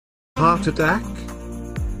Heart attack?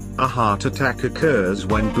 A heart attack occurs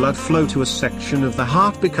when blood flow to a section of the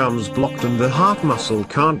heart becomes blocked and the heart muscle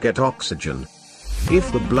can't get oxygen.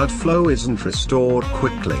 If the blood flow isn't restored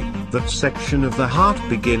quickly, that section of the heart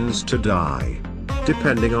begins to die.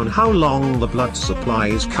 Depending on how long the blood supply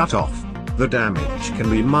is cut off, the damage can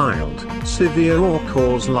be mild, severe or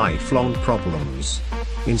cause lifelong problems.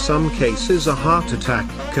 In some cases a heart attack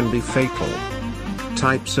can be fatal.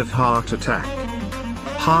 Types of heart attack.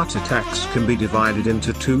 Heart attacks can be divided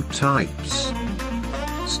into two types.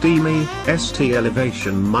 STEMI, ST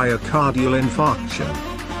elevation myocardial infarction.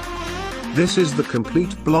 This is the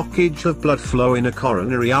complete blockage of blood flow in a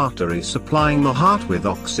coronary artery supplying the heart with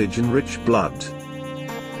oxygen-rich blood.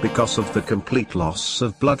 Because of the complete loss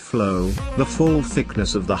of blood flow, the full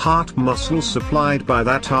thickness of the heart muscle supplied by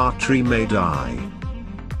that artery may die.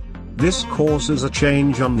 This causes a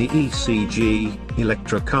change on the ECG,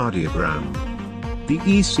 electrocardiogram. The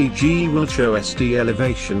ECG will show ST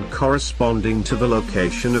elevation corresponding to the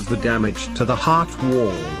location of the damage to the heart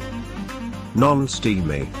wall.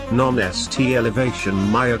 Non-STEMI, non-ST elevation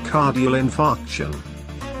myocardial infarction.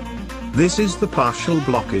 This is the partial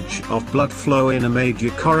blockage of blood flow in a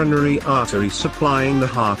major coronary artery supplying the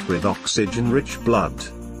heart with oxygen-rich blood.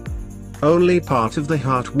 Only part of the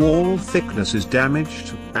heart wall thickness is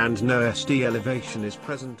damaged, and no ST elevation is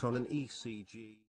present on an ECG.